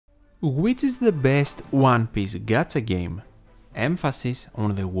Which is the best One Piece gacha game? Emphasis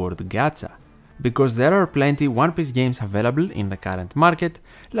on the word gacha, because there are plenty One Piece games available in the current market,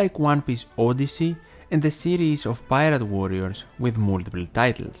 like One Piece Odyssey and the series of Pirate Warriors with multiple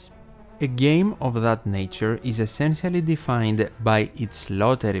titles. A game of that nature is essentially defined by its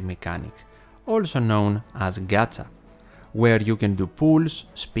lottery mechanic, also known as gacha, where you can do pulls,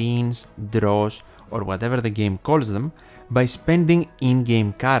 spins, draws, or whatever the game calls them, by spending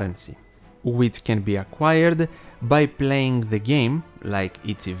in-game currency, which can be acquired by playing the game, like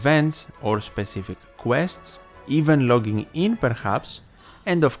its events or specific quests, even logging in perhaps,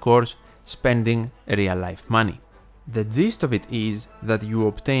 and of course spending real-life money. The gist of it is that you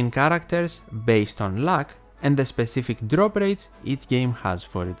obtain characters based on luck and the specific drop rates each game has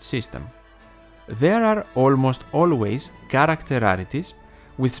for its system. There are almost always character rarities,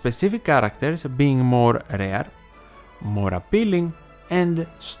 with specific characters being more rare, more appealing, and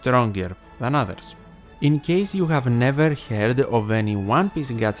stronger than others. In case you have never heard of any One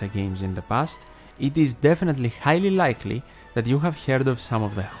Piece gacha games in the past, it is definitely highly likely that you have heard of some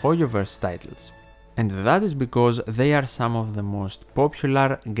of the Hoyoverse titles, and that is because they are some of the most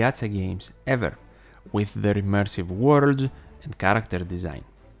popular gacha games ever, with their immersive worlds and character design.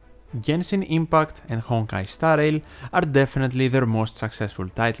 Genshin Impact and Honkai Star Rail are definitely their most successful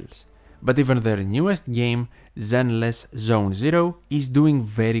titles, but even their newest game, Zenless Zone Zero, is doing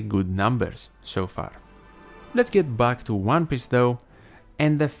very good numbers so far. Let's get back to One Piece though,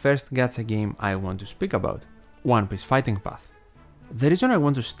 and the first gacha game I want to speak about, One Piece Fighting Path. The reason I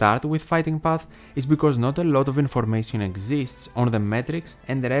want to start with Fighting Path is because not a lot of information exists on the metrics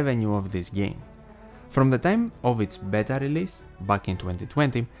and revenue of this game. From the time of its beta release, back in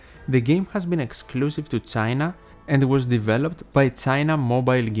 2020, the game has been exclusive to China and was developed by China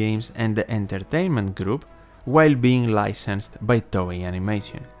Mobile Games and Entertainment Group while being licensed by Toei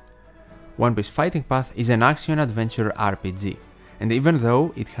Animation. One Piece Fighting Path is an action-adventure RPG, and even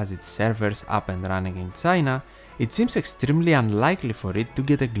though it has its servers up and running in China, it seems extremely unlikely for it to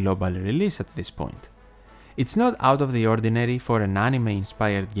get a global release at this point. It's not out of the ordinary for an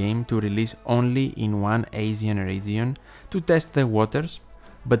anime-inspired game to release only in one Asian region to test the waters,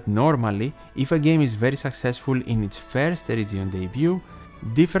 but normally, if a game is very successful in its first region debut,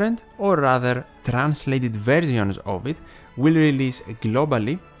 different or rather translated versions of it will release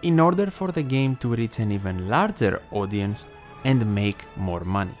globally in order for the game to reach an even larger audience and make more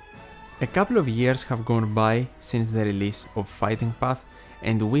money. A couple of years have gone by since the release of Fighting Path,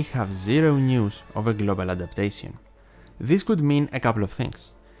 and we have zero news of a global adaptation. This could mean a couple of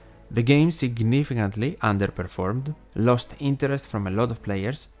things. The game significantly underperformed, lost interest from a lot of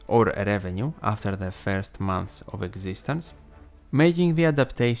players or revenue after the first months of existence, making the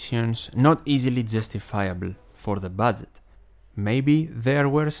adaptations not easily justifiable for the budget. Maybe there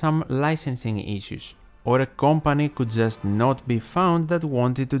were some licensing issues, or a company could just not be found that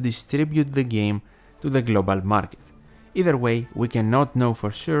wanted to distribute the game to the global market. Either way, we cannot know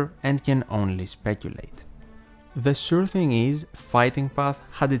for sure and can only speculate. The sure thing is, Fighting Path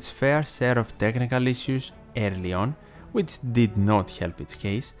had its fair share of technical issues early on, which did not help its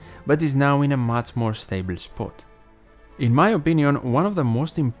case, but is now in a much more stable spot. In my opinion, one of the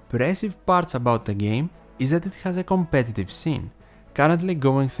most impressive parts about the game is that it has a competitive scene, currently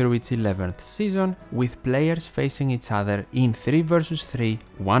going through its 11th season with players facing each other in 3 vs 3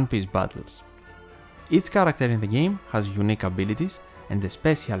 One Piece battles. Each character in the game has unique abilities and a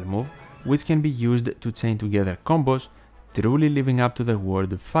special move which can be used to chain together combos, truly living up to the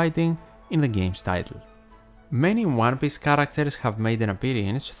word of fighting in the game's title. Many One Piece characters have made an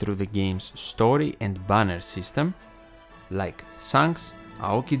appearance through the game's story and banner system, like Shanks,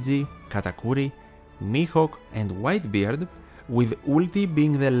 Aokiji, Katakuri, Mihawk and Whitebeard, with Ulti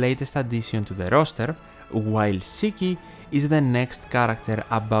being the latest addition to the roster, while Shiki is the next character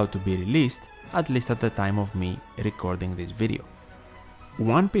about to be released, at least at the time of me recording this video.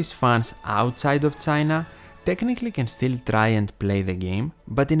 One Piece fans outside of China technically can still try and play the game,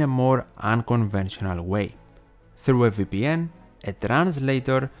 but in a more unconventional way, through a VPN, a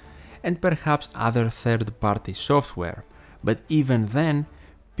translator, and perhaps other third-party software, but even then,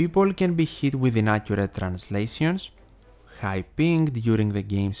 people can be hit with inaccurate translations, high ping during the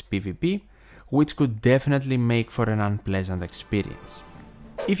game's PvP, which could definitely make for an unpleasant experience.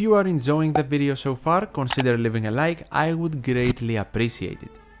 If you are enjoying the video so far, consider leaving a like, I would greatly appreciate it.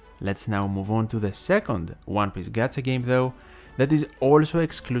 Let's now move on to the second One Piece gacha game though, that is also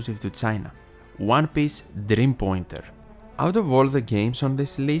exclusive to China, One Piece Dream Pointer. Out of all the games on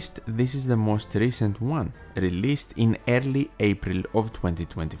this list, this is the most recent one, released in early April of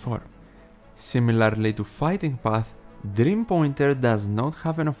 2024. Similarly to Fighting Path, Dream Pointer does not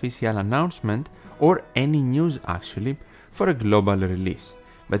have an official announcement or any news actually for a global release,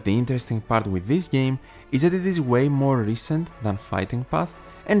 but the interesting part with this game is that it is way more recent than Fighting Path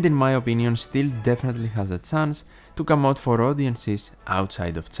and in my opinion still definitely has a chance to come out for audiences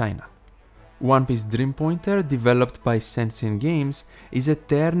outside of China. One Piece Dream Pointer, developed by Senshin Games, is a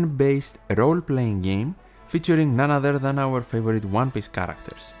turn-based role-playing game featuring none other than our favorite One Piece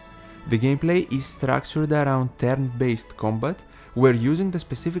characters. The gameplay is structured around turn-based combat, where using the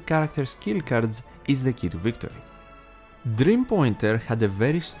specific character skill cards is the key to victory. Dream Pointer had a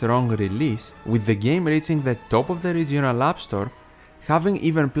very strong release, with the game reaching the top of the regional app store, having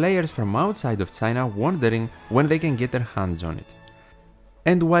even players from outside of China wondering when they can get their hands on it.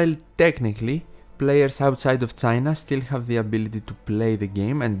 And while technically, players outside of China still have the ability to play the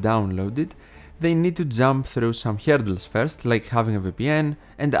game and download it, they need to jump through some hurdles first, like having a VPN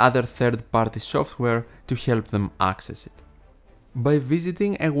and other third-party software to help them access it. By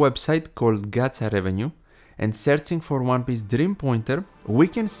visiting a website called Gacha Revenue and searching for One Piece Dream Pointer, we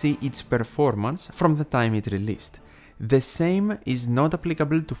can see its performance from the time it released. The same is not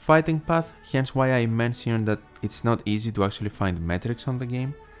applicable to Fighting Path, hence why I mentioned that it's not easy to actually find metrics on the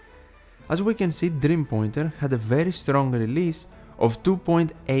game. As we can see, Dream Pointer had a very strong release of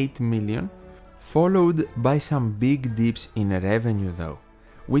 2.8 million, followed by some big dips in revenue though,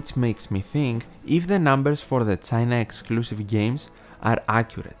 which makes me think if the numbers for the China exclusive games are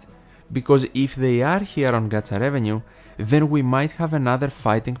accurate, because if they are here on Gacha Revenue, then we might have another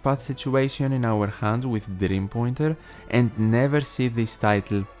Fighting Path situation in our hands with Dream Pointer and never see this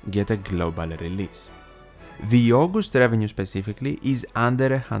title get a global release. The August revenue specifically is under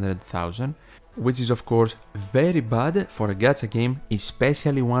 100,000, which is of course very bad for a gacha game,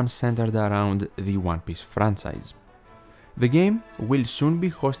 especially one centered around the One Piece franchise. The game will soon be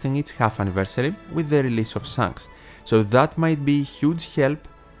hosting its half anniversary with the release of Shanks, so that might be huge help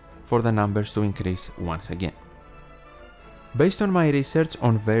for the numbers to increase once again. Based on my research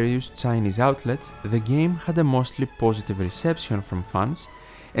on various Chinese outlets, the game had a mostly positive reception from fans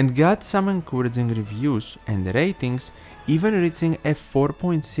and got some encouraging reviews and ratings, even reaching a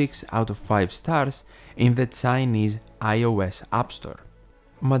 4.6 out of 5 stars in the Chinese iOS App Store.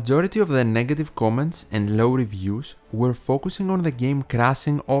 Majority of the negative comments and low reviews were focusing on the game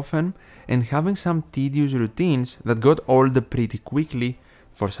crashing often and having some tedious routines that got old pretty quickly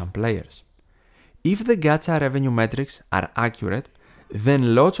for some players. If the gacha revenue metrics are accurate,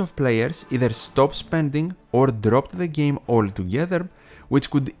 then lots of players either stopped spending or dropped the game altogether,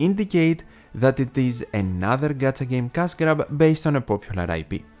 which could indicate that it is another gacha game cash grab based on a popular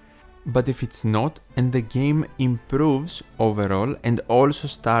IP. But if it's not, and the game improves overall and also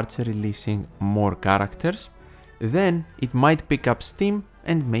starts releasing more characters, then it might pick up steam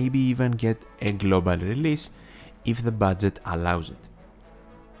and maybe even get a global release if the budget allows it.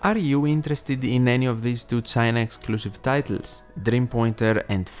 Are you interested in any of these two China exclusive titles, Dream Pointer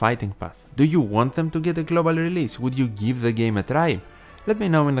and Fighting Path? Do you want them to get a global release? Would you give the game a try? Let me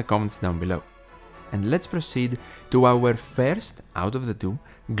know in the comments down below. And let's proceed to our first out of the two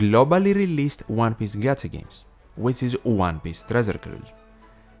globally released One Piece gacha games, which is One Piece Treasure Cruise.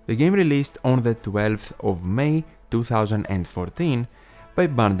 The game released on the 12th of May 2014 by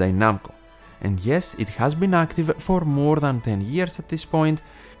Bandai Namco. And yes, it has been active for more than 10 years at this point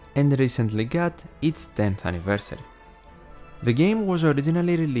and recently got its 10th anniversary. The game was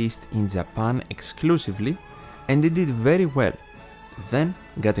originally released in Japan exclusively and it did very well, then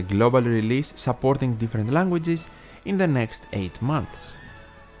got a global release supporting different languages in the next 8 months.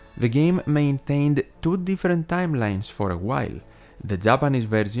 The game maintained two different timelines for a while, the Japanese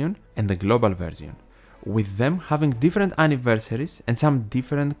version and the global version, with them having different anniversaries and some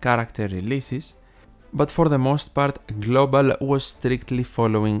different character releases, but for the most part global was strictly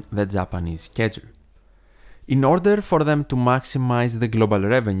following the Japanese schedule. In order for them to maximize the global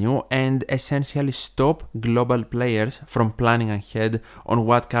revenue and essentially stop global players from planning ahead on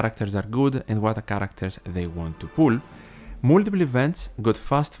what characters are good and what characters they want to pull, multiple events got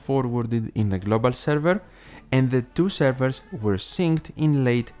fast forwarded in the global server and the two servers were synced in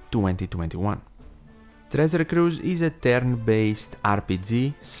late 2021. Treasure Cruise is a turn-based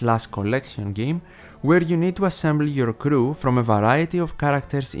RPG/collection game where you need to assemble your crew from a variety of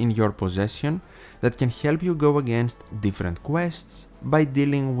characters in your possession that can help you go against different quests by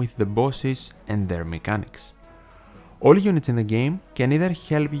dealing with the bosses and their mechanics. All units in the game can either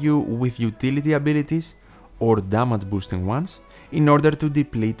help you with utility abilities or damage boosting ones in order to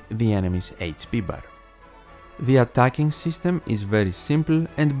deplete the enemy's HP bar. The attacking system is very simple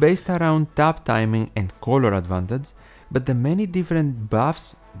and based around tap timing and color advantage, but the many different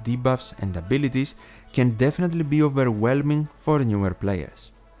buffs, debuffs and abilities can definitely be overwhelming for newer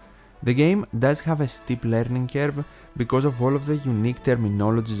players. The game does have a steep learning curve because of all of the unique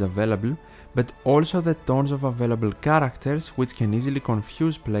terminologies available, but also the tons of available characters which can easily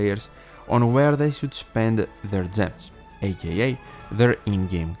confuse players on where they should spend their gems, aka their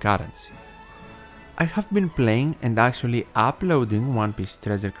in-game currency. I have been playing and actually uploading One Piece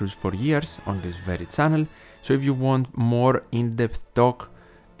Treasure Cruise for years on this very channel, so if you want more in-depth talk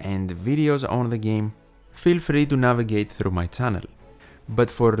and videos on the game, feel free to navigate through my channel.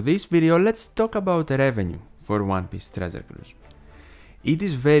 But for this video, let's talk about revenue for One Piece Treasure Cruise. It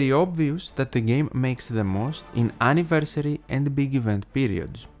is very obvious that the game makes the most in anniversary and big event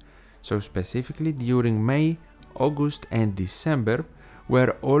periods, so specifically during May, August and December,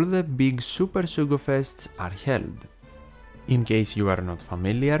 where all the big Super Sugo Fests are held. In case you are not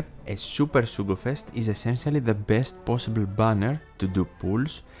familiar, a Super Sugo Fest is essentially the best possible banner to do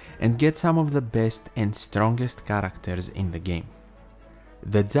pulls and get some of the best and strongest characters in the game.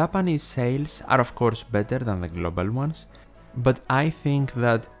 The Japanese sales are of course better than the global ones, but I think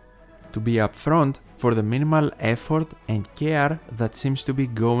that, to be upfront, for the minimal effort and care that seems to be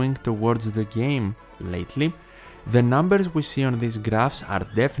going towards the game lately, the numbers we see on these graphs are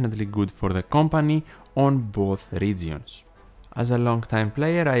definitely good for the company on both regions. As a long-time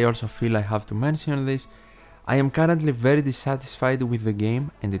player, I also feel I have to mention this. I am currently very dissatisfied with the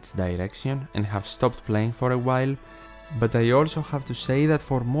game and its direction and have stopped playing for a while, but I also have to say that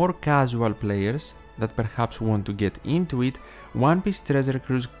for more casual players that perhaps want to get into it, One Piece Treasure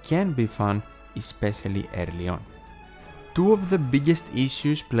Cruise can be fun, especially early on. Two of the biggest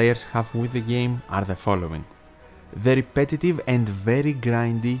issues players have with the game are the following: the repetitive and very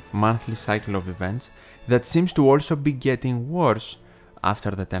grindy monthly cycle of events that seems to also be getting worse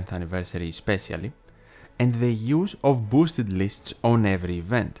after the 10th anniversary especially, and the use of boosted lists on every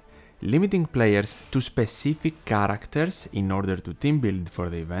event, limiting players to specific characters in order to team build for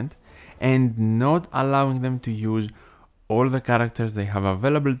the event, and not allowing them to use all the characters they have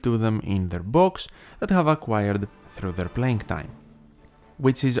available to them in their box that have acquired through their playing time.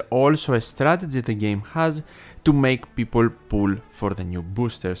 Which is also a strategy the game has to make people pull for the new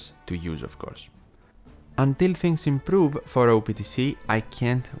boosters to use, of course. Until things improve for OPTC, I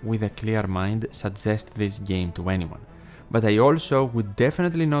can't with a clear mind suggest this game to anyone, but I also would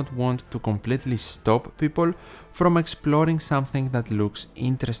definitely not want to completely stop people from exploring something that looks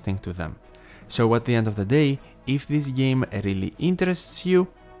interesting to them. So at the end of the day, if this game really interests you,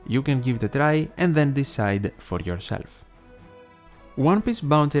 you can give it a try and then decide for yourself. One Piece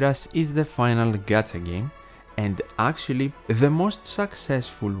Bounty Rush is the final gacha game, and actually the most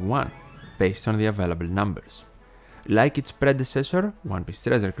successful one, based on the available numbers. Like its predecessor, One Piece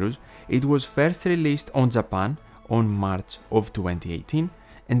Treasure Cruise, it was first released on Japan on March of 2018,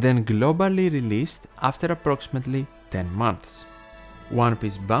 and then globally released after approximately 10 months. One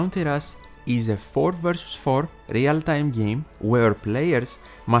Piece Bounty Rush is a 4 vs 4 real-time game where players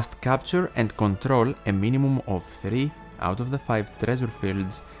must capture and control a minimum of 3 out of the 5 treasure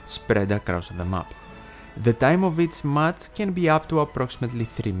fields spread across the map. The time of each match can be up to approximately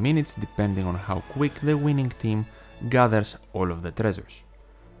 3 minutes depending on how quick the winning team gathers all of the treasures.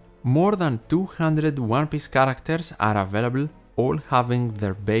 More than 200 One Piece characters are available, all having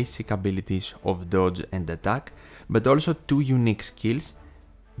their basic abilities of dodge and attack, but also 2 unique skills,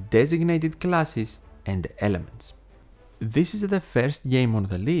 designated classes and elements. This is the first game on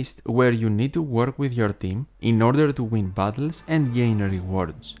the list where you need to work with your team in order to win battles and gain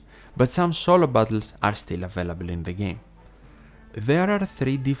rewards, but some solo battles are still available in the game. There are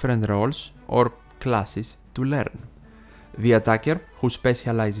 3 different roles or classes to learn: the attacker, who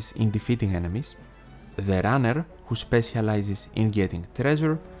specializes in defeating enemies, the runner, who specializes in getting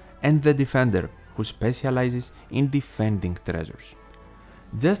treasure, and the defender, who specializes in defending treasures.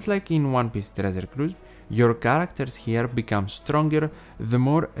 Just like in One Piece Treasure Cruise, your characters here become stronger the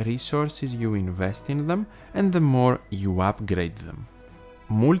more resources you invest in them and the more you upgrade them.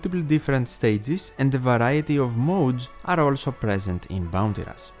 Multiple different stages and a variety of modes are also present in Bounty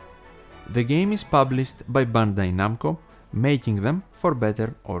Rush. The game is published by Bandai Namco, making them, for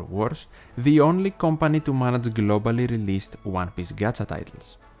better or worse, the only company to manage globally released One Piece gacha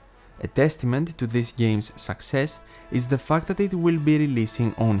titles. A testament to this game's success is the fact that it will be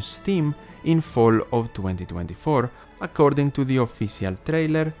releasing on Steam in fall of 2024, according to the official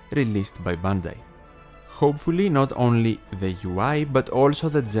trailer released by Bandai. Hopefully not only the UI but also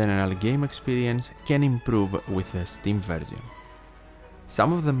the general game experience can improve with the Steam version.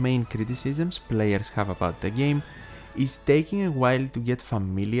 Some of the main criticisms players have about the game is taking a while to get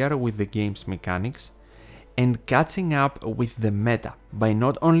familiar with the game's mechanics, and catching up with the meta by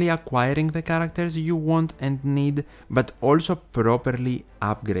not only acquiring the characters you want and need, but also properly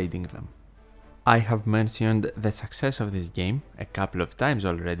upgrading them. I have mentioned the success of this game a couple of times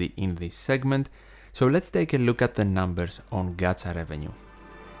already in this segment, so let's take a look at the numbers on Gacha revenue.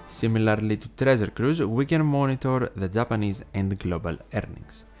 Similarly to Treasure Cruise, we can monitor the Japanese and global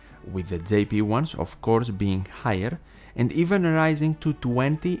earnings, with the JP ones of course being higher and even rising to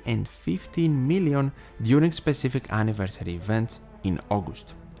 20 and 15 million during specific anniversary events in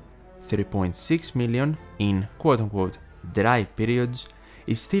August. 3.6 million in quote-unquote dry periods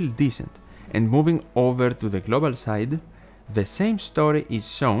is still decent, and moving over to the global side, the same story is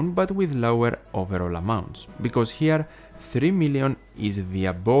shown but with lower overall amounts, because here 3 million is the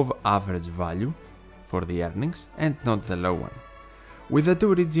above average value for the earnings and not the low one. With the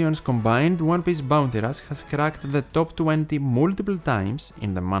two regions combined, One Piece Bounty Rush has cracked the top 20 multiple times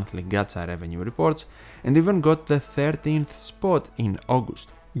in the monthly Gacha revenue reports and even got the 13th spot in August,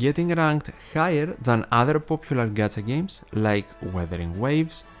 getting ranked higher than other popular Gacha games like Weathering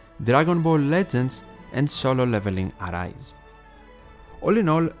Waves, Dragon Ball Legends and Solo Leveling Arise. All in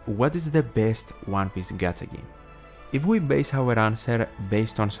all, what is the best One Piece Gacha game? If we base our answer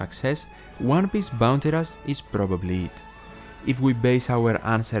based on success, One Piece Bounty Rush is probably it. If we base our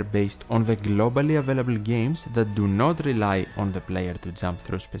answer based on the globally available games that do not rely on the player to jump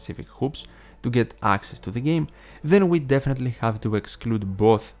through specific hoops to get access to the game, then we definitely have to exclude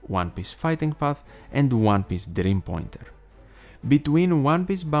both One Piece Fighting Path and One Piece Dream Pointer. Between One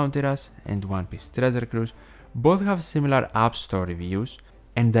Piece Bounty Rush and One Piece Treasure Cruise, both have similar App Store reviews,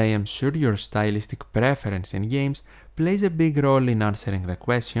 and I am sure your stylistic preference in games plays a big role in answering the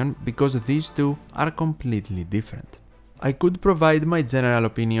question, because these two are completely different. I could provide my general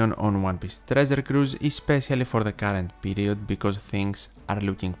opinion on One Piece Treasure Cruise, especially for the current period because things are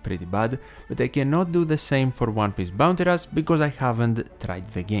looking pretty bad, but I cannot do the same for One Piece Bounty Rush because I haven't tried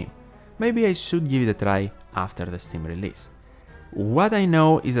the game. Maybe I should give it a try after the Steam release. What I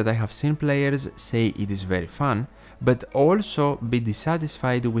know is that I have seen players say it is very fun, but also be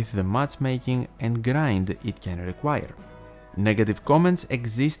dissatisfied with the matchmaking and grind it can require. Negative comments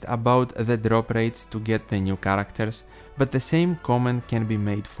exist about the drop rates to get the new characters, but the same comment can be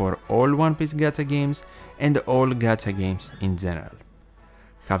made for all One Piece Gacha games and all Gacha games in general.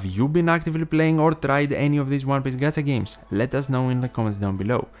 Have you been actively playing or tried any of these One Piece Gacha games? Let us know in the comments down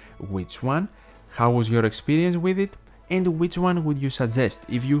below. Which one? How was your experience with it? And which one would you suggest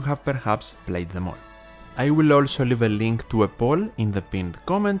if you have perhaps played them all? I will also leave a link to a poll in the pinned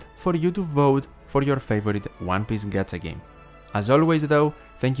comment for you to vote for your favorite One Piece Gacha game. As always though,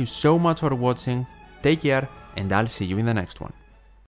 thank you so much for watching, take care, and I'll see you in the next one.